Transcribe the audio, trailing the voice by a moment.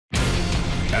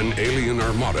An alien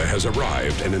armada has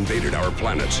arrived and invaded our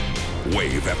planet.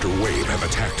 Wave after wave have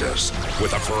attacked us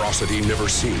with a ferocity never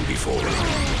seen before.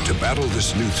 To battle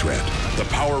this new threat, the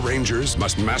Power Rangers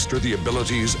must master the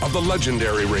abilities of the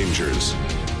legendary Rangers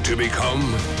to become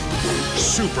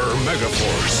Super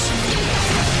Megaforce.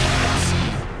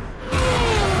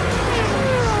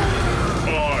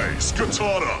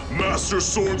 Katana, master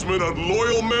swordsman and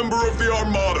loyal member of the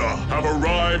Armada, have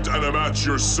arrived and am at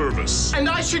your service. And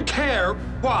I should care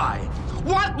why.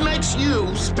 What makes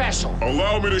you special?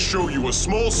 Allow me to show you a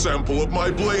small sample of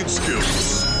my blade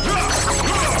skills.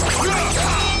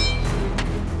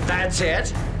 That's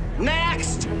it?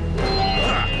 Next!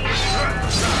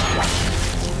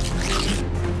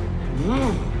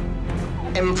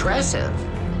 Impressive.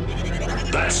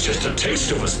 That's just a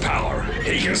taste of his power.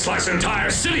 He can slice entire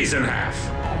cities in half.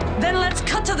 Then let's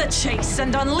cut to the chase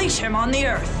and unleash him on the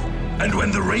Earth. And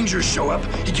when the Rangers show up,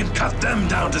 he can cut them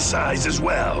down to size as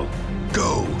well.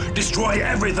 Go, destroy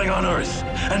everything on Earth,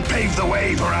 and pave the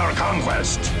way for our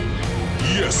conquest.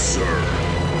 Yes,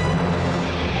 sir.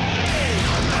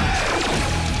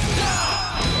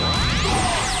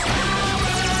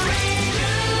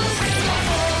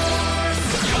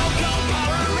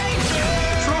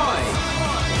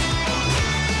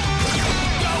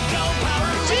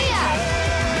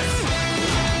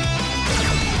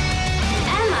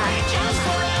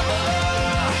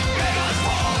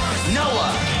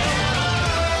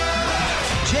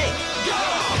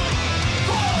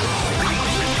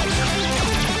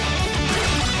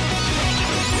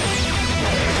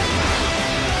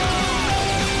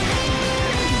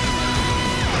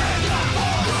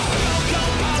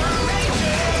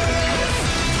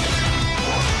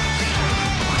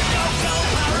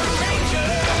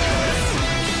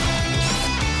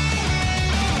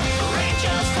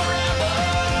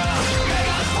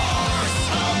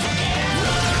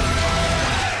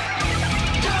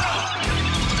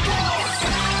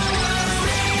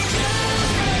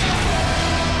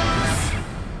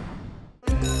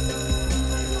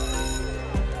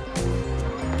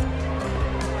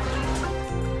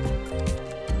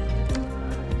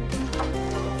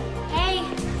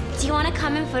 Do you want to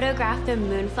come and photograph the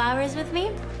moonflowers with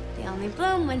me? They only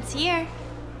bloom once a year.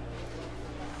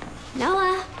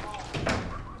 Noah.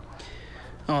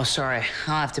 Oh, sorry.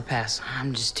 I'll have to pass.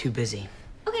 I'm just too busy.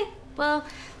 Okay, well,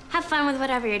 have fun with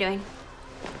whatever you're doing.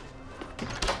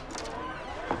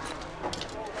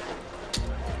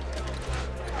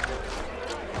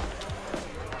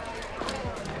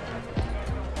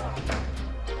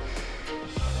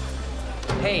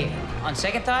 Hey, on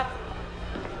second thought,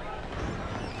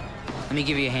 let me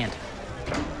give you a hand.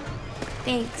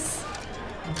 Thanks.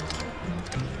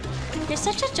 You're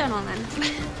such a gentleman.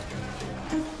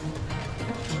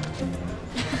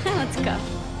 Let's go.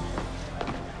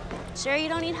 Sure you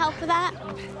don't need help with that?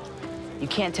 You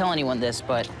can't tell anyone this,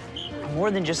 but I'm more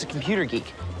than just a computer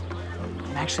geek.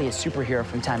 I'm actually a superhero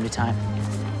from time to time.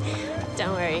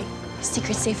 Don't worry.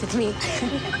 Secret's safe with me.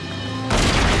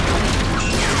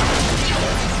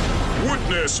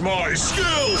 Witness my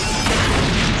skill!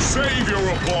 Save your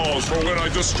applause for when I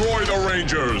destroy the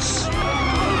Rangers!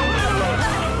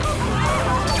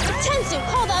 Tensu,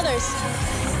 call the others.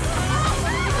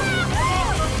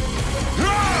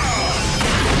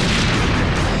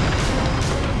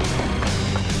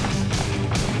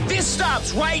 This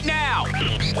stops right now!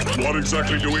 What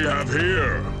exactly do we have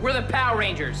here? We're the Power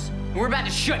Rangers, and we're about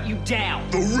to shut you down.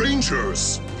 The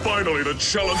Rangers! Finally, the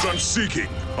challenge I'm seeking.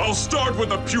 I'll start with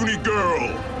the puny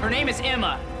girl. Her name is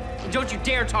Emma. And don't you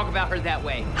dare talk about her that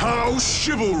way. How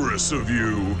chivalrous of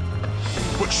you.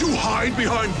 But you hide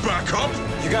behind backup?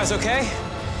 You guys okay?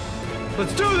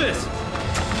 Let's do this!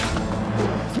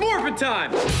 It's morphin'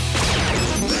 time! Go,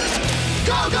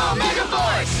 go,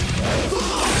 Megaforce!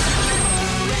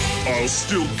 I'll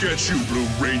still get you, Blue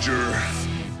Ranger.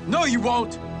 No, you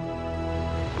won't!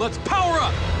 Let's power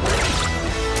up!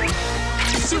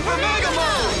 Super Mega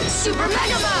Mode! Super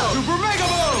Mega Mode! Super Mega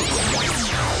Mode!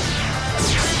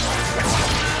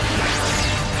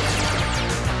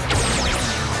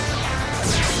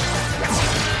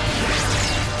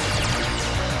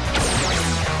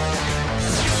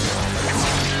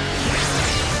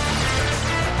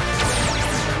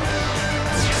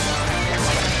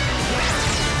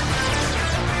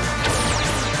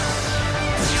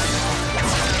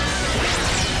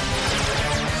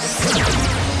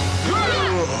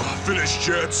 Finish,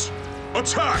 Jets.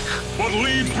 Attack, but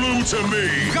leave Blue to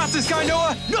me. You got this guy,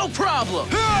 Noah? No problem!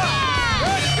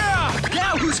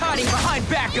 Now who's hiding behind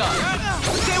backup?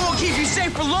 They won't keep you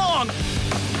safe for long!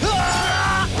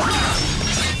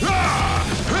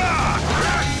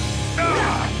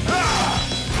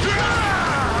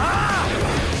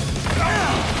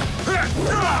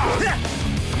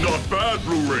 that,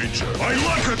 Blue Ranger. I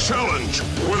like a challenge.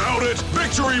 Without it,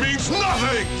 victory means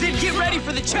nothing. Then get ready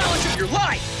for the challenge of your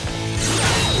life!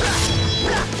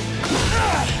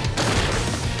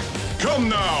 Come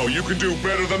now, you can do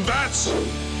better than that.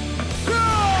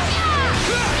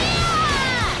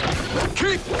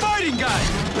 Keep fighting, guys!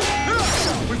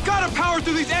 We've got to power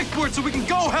through these exports so we can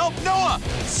go help Noah!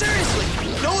 Seriously,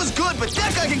 Noah's good, but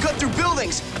that guy can cut through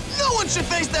buildings. No one should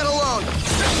face that alone.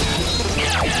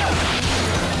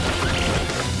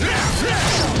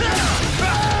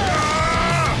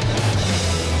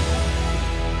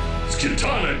 His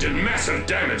katana did massive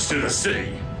damage to the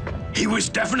city. He was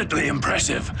definitely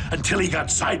impressive until he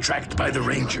got sidetracked by the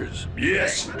Rangers.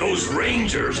 Yes, those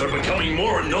Rangers are becoming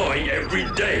more annoying every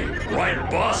day. Right,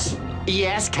 boss?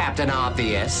 Yes, Captain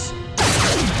Obvious.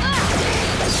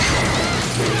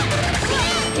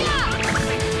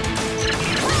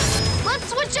 Let's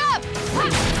switch up!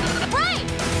 Right!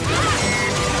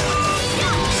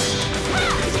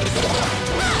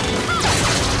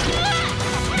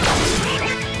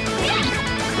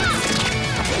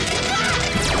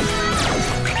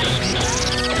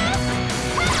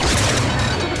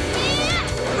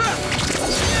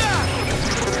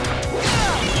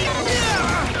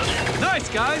 Nice,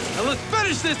 guys! Now let's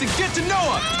finish this and get to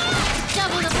Noah!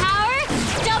 Double the power,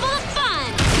 double the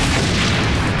fun!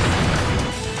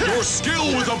 Your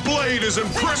skill with a blade is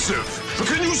impressive, but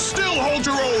can you still hold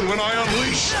your own when I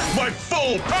unleash my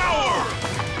full power?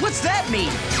 What's that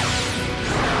mean?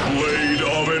 Blade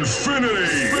of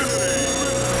Infinity!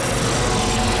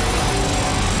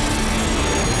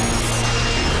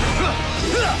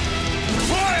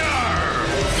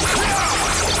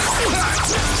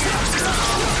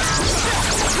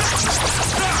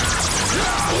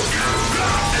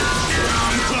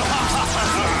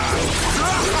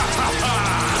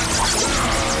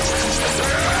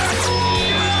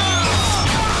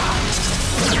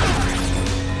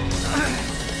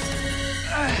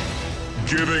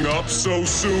 Giving up so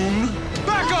soon?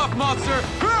 Back off, monster!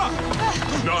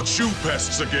 Not you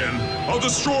pests again. I'll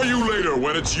destroy you later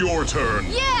when it's your turn.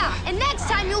 Yeah, and next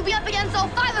time you'll be up against all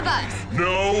 5 of us.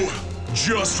 No,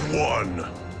 just one.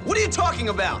 What are you talking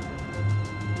about?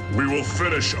 We will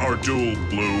finish our duel,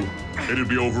 Blue. It'd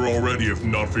be over already if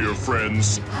not for your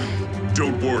friends.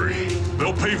 Don't worry.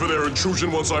 They'll pay for their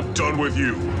intrusion once I'm done with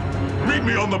you. Meet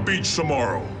me on the beach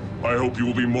tomorrow. I hope you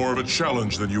will be more of a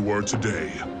challenge than you were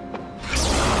today.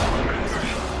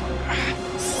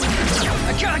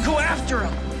 I gotta go after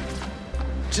him!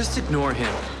 Just ignore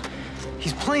him.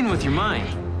 He's playing with your mind.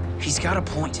 He's got a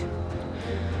point.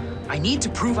 I need to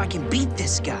prove I can beat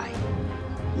this guy.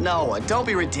 Noah, don't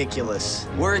be ridiculous.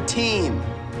 We're a team.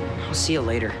 I'll see you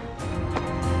later.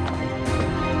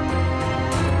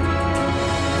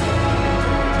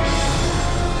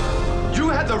 You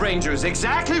had the Rangers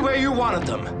exactly where you wanted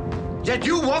them. Yet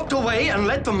you walked away and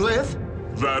let them live?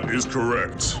 That is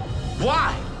correct.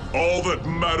 Why? All that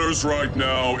matters right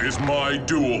now is my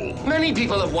duel. Many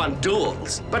people have won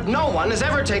duels, but no one has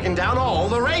ever taken down all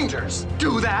the Rangers.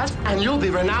 Do that, and you'll be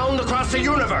renowned across the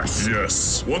universe.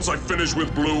 Yes. Once I finish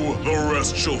with Blue, the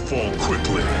rest shall fall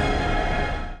quickly.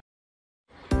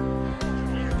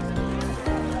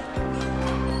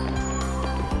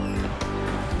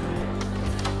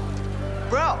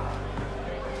 Bro!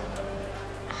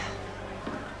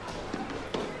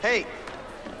 Hey,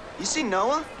 you see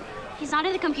Noah? He's not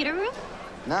in the computer room?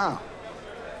 No.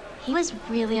 He was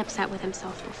really upset with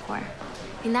himself before.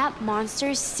 And that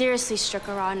monster seriously struck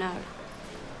a raw note.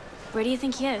 Where do you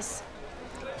think he is?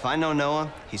 If I know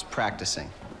Noah, he's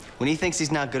practicing. When he thinks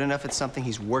he's not good enough at something,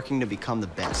 he's working to become the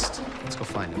best. Let's go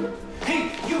find him.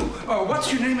 Hey, you!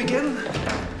 What's your name again?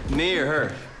 Me or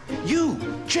her? You,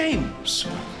 James.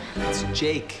 It's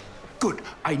Jake. Good.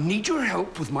 I need your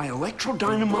help with my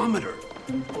electrodynamometer.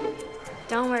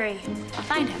 Don't worry, I'll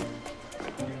find him.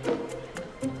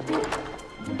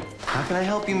 How can I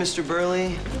help you, Mr.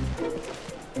 Burley?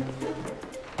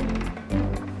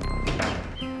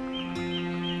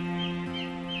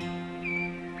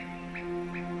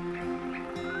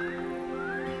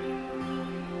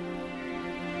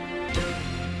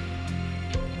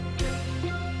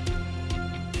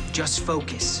 Just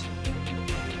focus.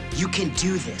 You can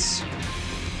do this.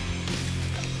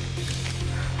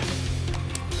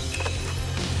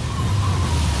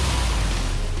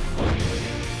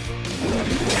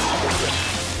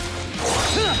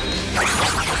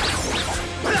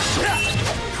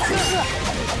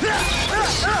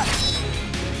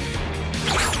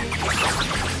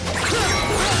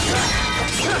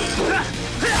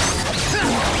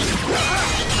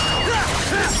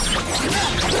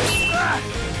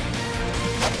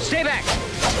 Stay back!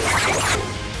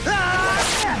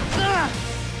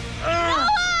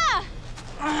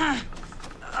 Noah!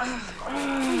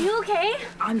 Are you okay?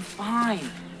 I'm fine.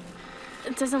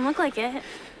 It doesn't look like it.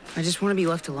 I just want to be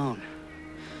left alone.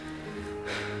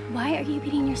 Why are you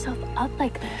beating yourself up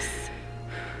like this?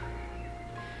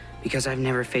 Because I've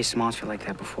never faced a monster like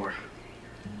that before.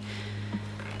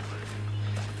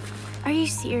 Are you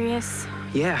serious?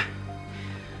 Yeah.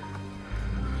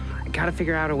 I gotta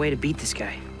figure out a way to beat this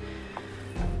guy.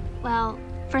 Well,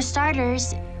 for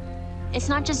starters, it's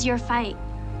not just your fight.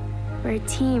 We're a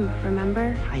team,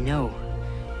 remember? I know.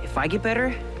 If I get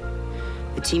better,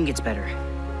 the team gets better.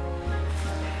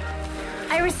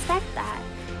 I respect that,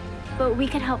 but we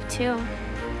could help too.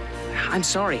 I'm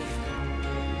sorry,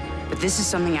 but this is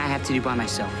something I have to do by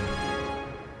myself.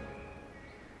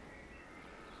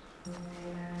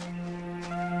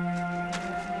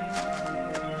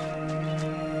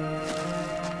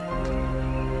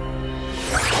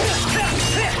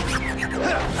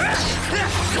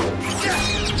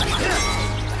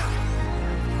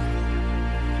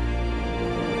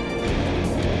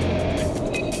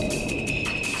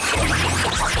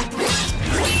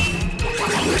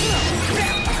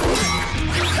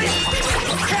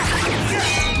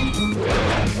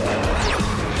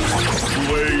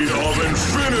 Blade of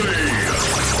Infinity!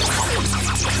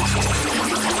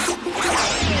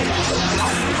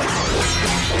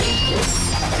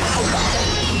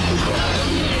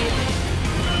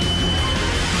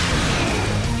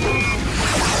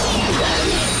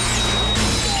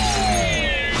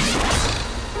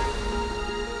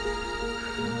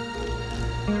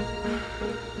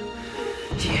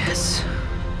 Yes.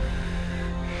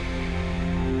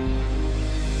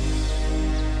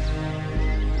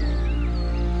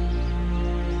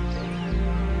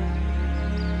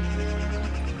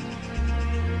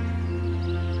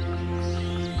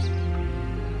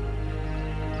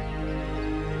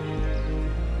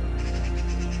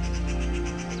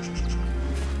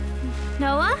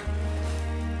 Noah?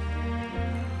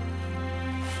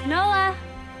 Noah?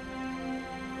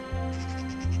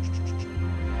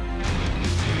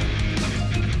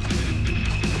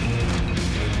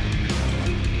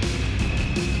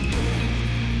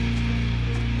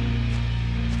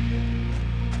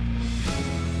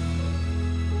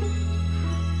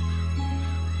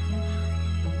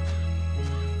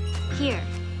 Here.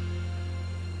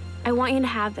 I want you to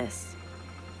have this.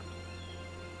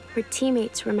 We're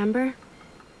teammates, remember?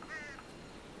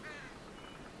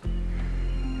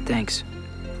 Thanks.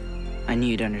 I knew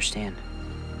you'd understand.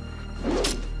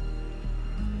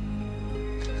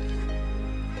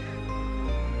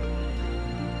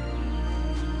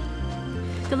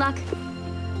 Good luck.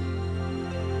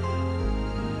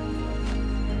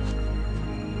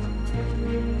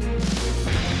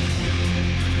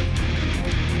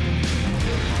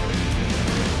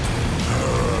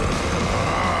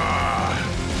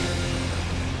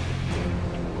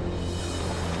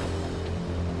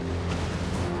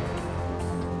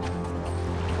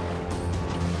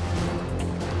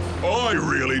 I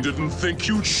really didn't think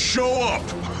you'd show up!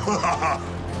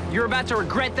 You're about to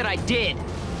regret that I did.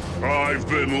 I've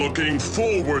been looking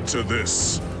forward to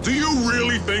this. Do you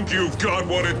really think you've got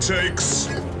what it takes?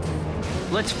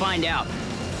 Let's find out.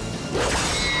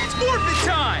 It's morphin'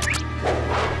 time!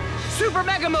 Super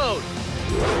Mega Mode!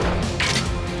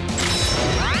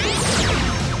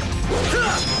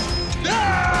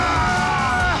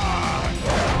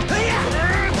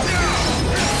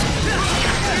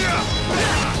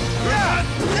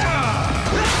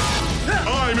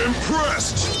 I'm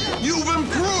impressed! You've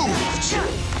improved!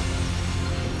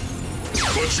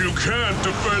 But you can't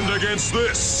defend against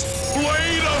this!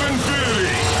 Blade of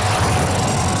Infinity!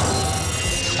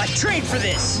 I trained for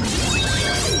this!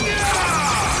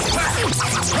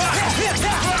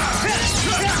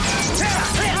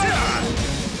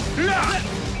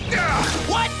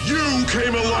 What? You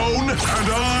came alone, and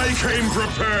I came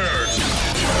prepared!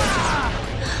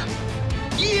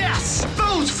 Yes!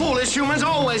 Those foolish humans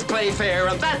always play fair,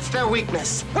 and that's their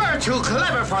weakness. We're too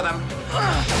clever for them.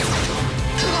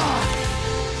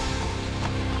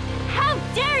 How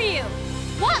dare you!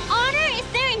 What honor is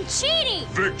there in cheating?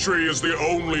 Victory is the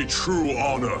only true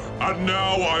honor, and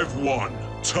now I've won.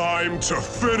 Time to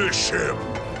finish him!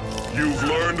 You've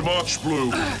learned much,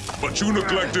 Blue, but you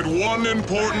neglected one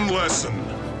important lesson.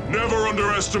 Never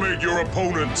underestimate your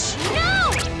opponent.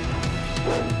 No!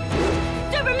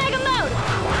 Super Mega Mode!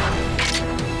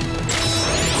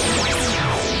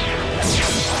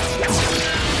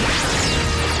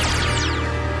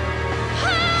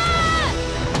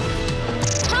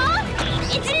 Huh?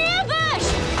 It's an ambush!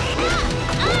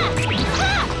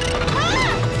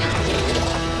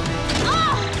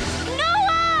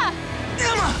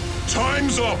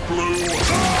 Time's up! Blue.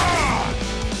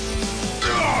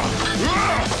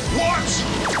 What?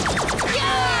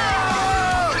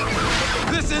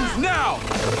 This ends now!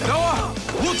 Noah,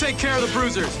 we'll take care of the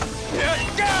bruisers.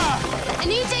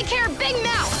 And you take care of Big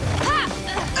Mouth. Ha!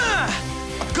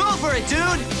 Go for it,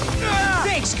 dude!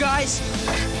 Thanks, guys!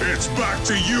 It's back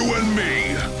to you and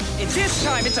me. And this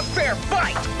time, it's a fair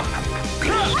fight!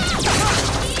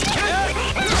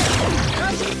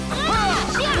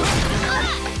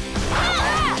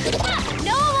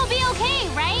 Noah will be okay,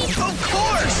 right? Of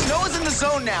course! Noah's in the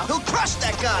zone now. He'll crush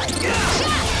that guy!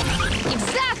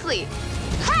 Exactly!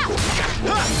 Ha!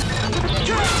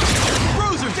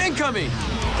 Bruisers incoming!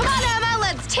 Come on, Emma,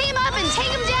 let's team up and take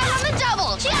him down on the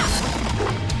double!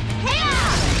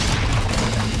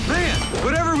 Man,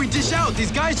 whatever we dish out,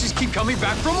 these guys just keep coming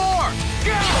back for more!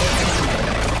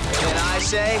 And I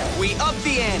say, we up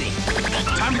the ante.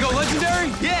 Time to go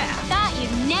legendary? Yeah! Thought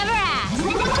you'd never ask.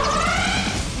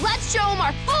 Let's show him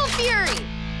our full fury!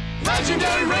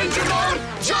 Legendary Ranger mode,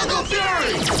 Jungle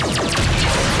Fury!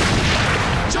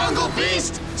 Jungle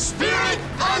Beast, Spirit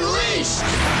Unleashed!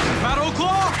 Battle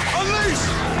Claw, unleash!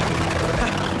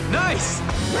 Nice!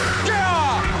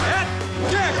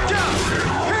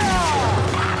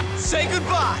 Say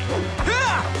goodbye!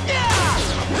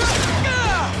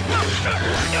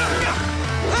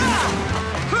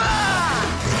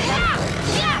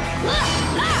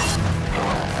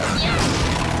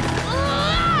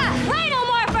 Rhino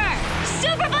Morpher!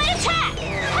 Super Blade attack!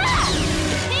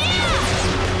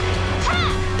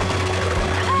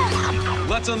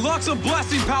 Let's unlock some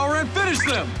blasting power and finish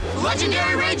them!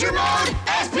 Legendary Ranger mode,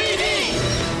 SPD!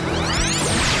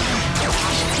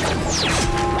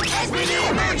 SPD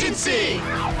Emergency!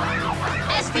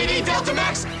 SPD Delta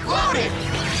Max loaded!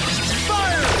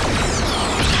 Fire!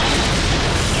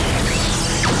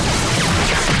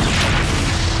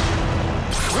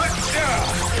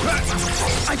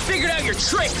 I figured out your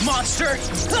trick, monster!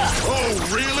 Oh,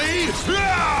 really?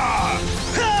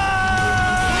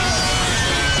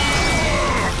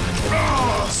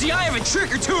 See, I have a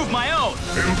trick or two of my own.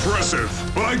 Impressive,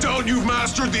 but I doubt you've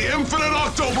mastered the infinite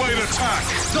Octoblade attack.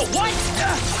 The what?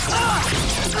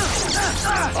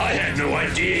 I had no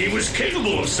idea he was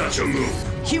capable of such a move.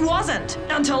 He wasn't,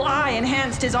 until I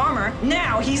enhanced his armor.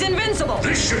 Now he's invincible.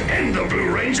 This should end the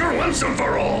Blue Ranger once and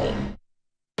for all.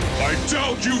 I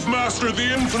doubt you've mastered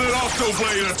the infinite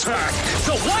Octoblade attack.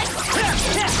 The what?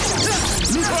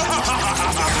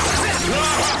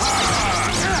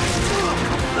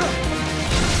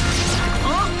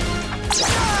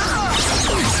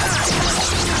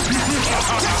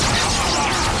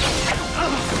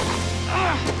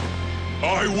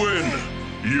 I win.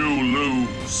 You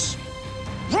lose.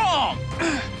 Wrong!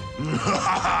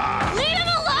 Leave him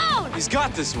alone! He's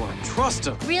got this one. Trust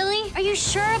him. Really? Are you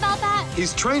sure about that?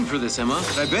 He's trained for this, Emma.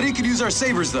 I bet he could use our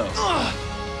sabers, though.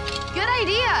 Good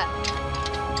idea.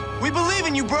 We believe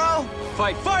in you, bro!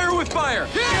 Fight fire with fire!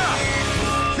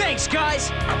 Thanks,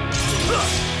 guys!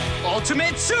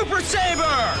 Ultimate Super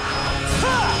Saber!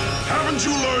 Haven't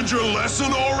you learned your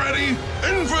lesson already?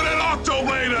 Infinite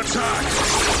Octoblade attack!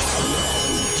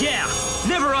 Yeah,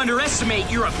 never underestimate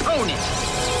your opponent!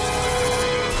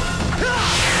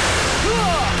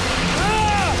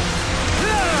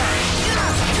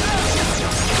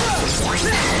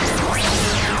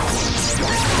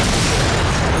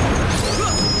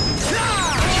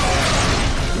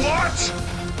 What?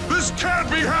 This can't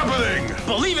be happening!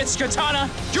 Believe it, Katana!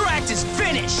 Your act is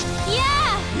finished!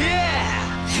 Yeah! Yeah!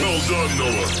 Well done,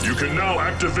 Noah. You can now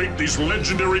activate these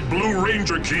legendary Blue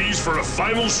Ranger keys for a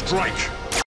final strike.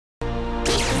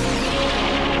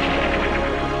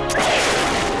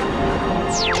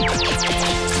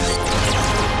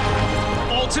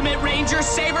 Ultimate Ranger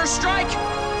Saber Strike,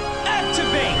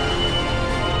 activate!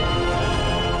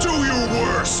 Do your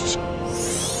worst!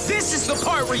 This is the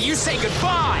part where you say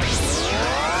goodbye!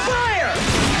 Fire!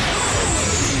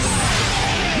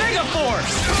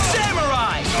 Megaforce!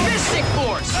 Samurai! Mystic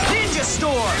Force! Ninja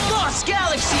Storm! Lost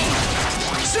Galaxy!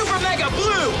 Super Mega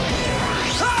Blue!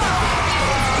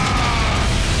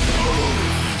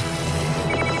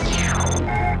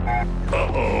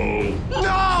 Uh-oh.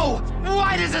 No!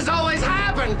 Why does this always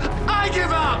happen? I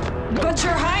give up! But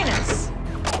Your Highness,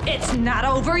 it's not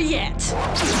over yet.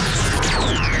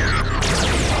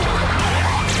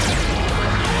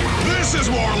 This is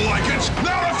more like it!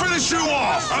 Now to finish you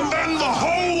off, and then the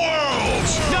whole world!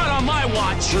 Not on my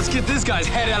watch! Let's get this guy's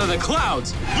head out of the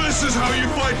clouds. This is how you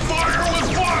fight fire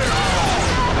with fire!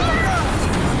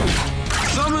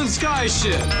 Summon sky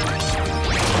ship.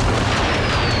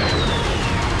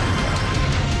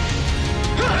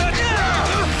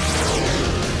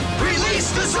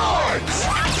 Release the swords!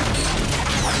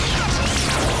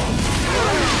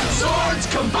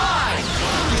 Megazords combine!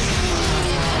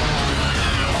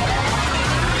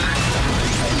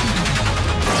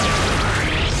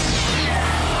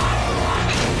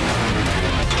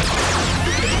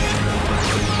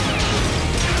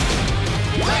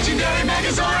 Legendary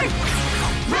Megazord,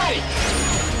 ready!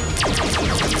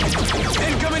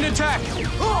 Incoming attack!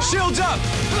 Shields up!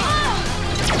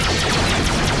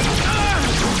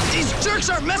 These jerks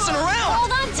aren't messing around!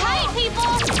 Hold on tight,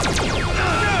 people!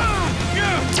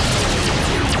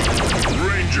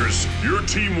 Rangers, your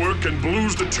teamwork and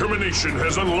Blue's determination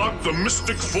has unlocked the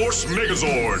Mystic Force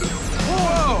Megazord.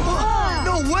 Whoa!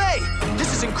 No way!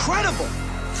 This is incredible!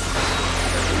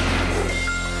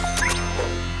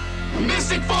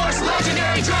 Mystic Force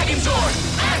Legendary Dragon Sword,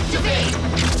 activate!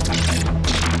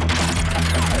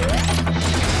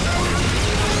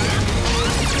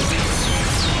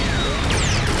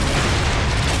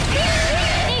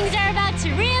 Things are about to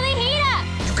really heat up!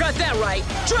 You got that right.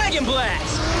 Dragon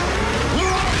Blast!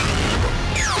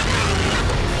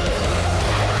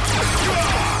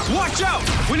 Watch out!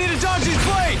 We need to dodge these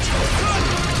blades!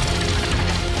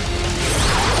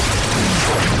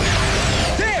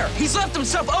 There! He's left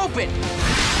himself open!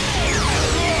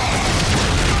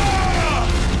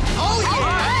 Oh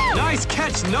yeah! Nice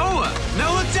catch, Noah!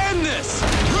 Now let's end this!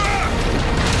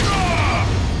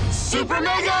 Super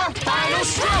Mega Final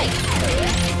Strike!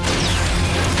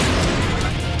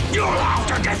 You'll have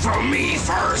to get through me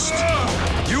first!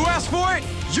 You asked for it,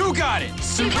 you got it!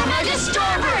 Super Mega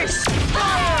Starburst!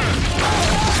 Fire!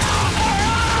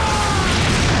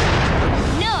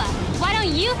 Noah, why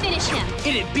don't you finish him?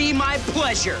 It'd be my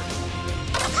pleasure.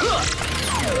 Huh.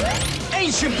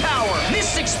 Ancient power,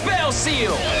 Mystic Spell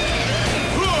Seal.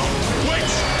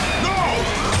 Wait! No!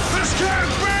 This can't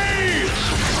be!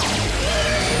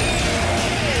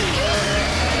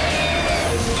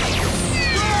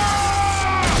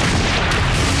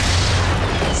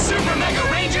 Super Mega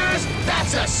Rangers,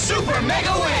 that's a Super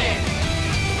Mega win!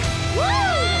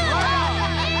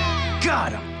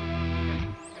 Got him.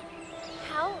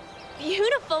 How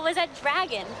beautiful was that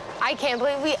dragon? I can't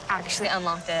believe we actually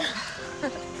unlocked it.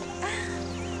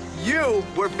 You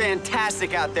were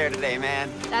fantastic out there today, man.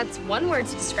 That's one word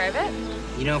to describe it.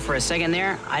 You know, for a second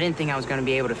there, I didn't think I was gonna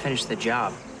be able to finish the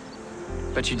job.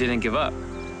 But you didn't give up.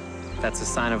 That's a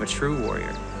sign of a true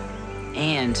warrior.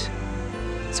 And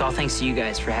it's all thanks to you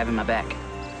guys for having my back.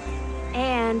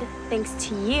 And thanks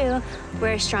to you,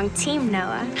 we're a strong team,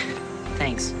 Noah.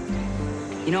 Thanks.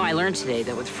 You know, I learned today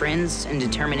that with friends and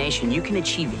determination, you can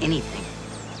achieve anything.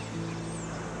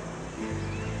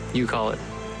 You call it.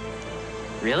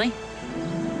 Really?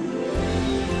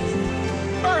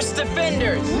 First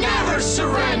Defenders! Never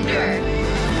surrender!